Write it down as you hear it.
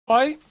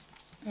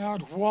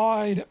Out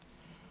wide,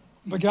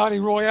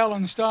 Bugatti Royale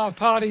and Star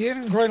Party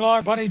in. Green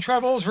Light Bunny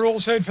Travels are all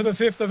set for the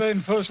 5th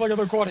event, first leg of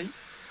the quaddie.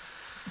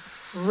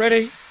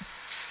 Ready.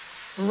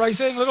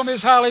 Racing, Little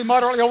Miss Harley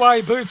moderately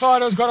away. Boo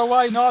Fighter's got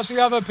away nicely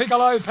over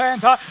Piccolo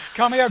Panther.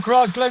 Coming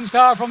across Glen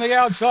Star from the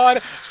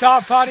outside. Star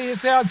Party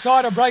is the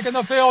outside, a break in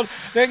the field.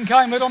 Then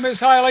came Little Miss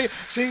Harley.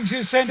 Sings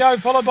Sendo,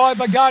 followed by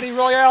Bugatti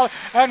Royale.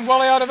 And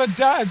well out of it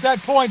at that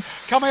point.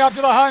 Coming up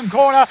to the home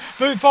corner.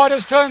 Boo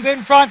Fighters turns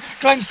in front.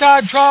 Glen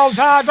Star trails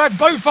hard, but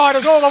Boo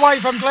Fighters all the way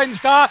from Glen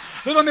Star.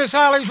 Little Miss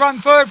Harley's run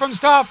third from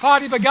Star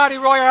Party,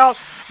 Bugatti Royale.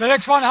 The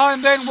next one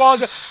home then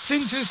was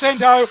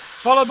Sendo,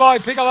 followed by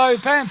Piccolo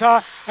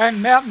Panther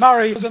and Mount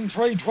Murray.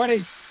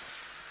 320.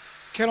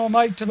 Kennel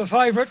Mate to the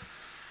favourite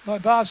by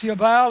Barcia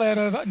Bale out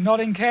of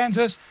Notting,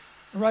 Kansas.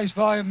 Raced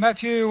by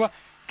Matthew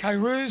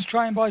Carews,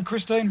 trained by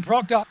Christine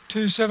Proctor.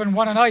 2, 7,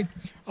 1 and 8.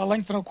 A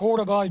length and a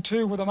quarter by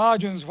 2 with the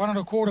margins. 1 and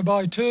a quarter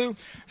by 2.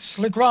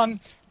 Slick Run,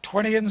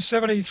 20 and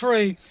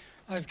 73.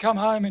 They've come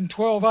home in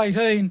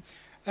 12.18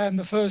 and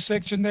the first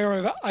section there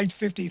of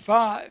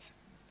 8.55.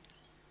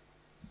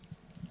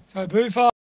 So Boo Fighter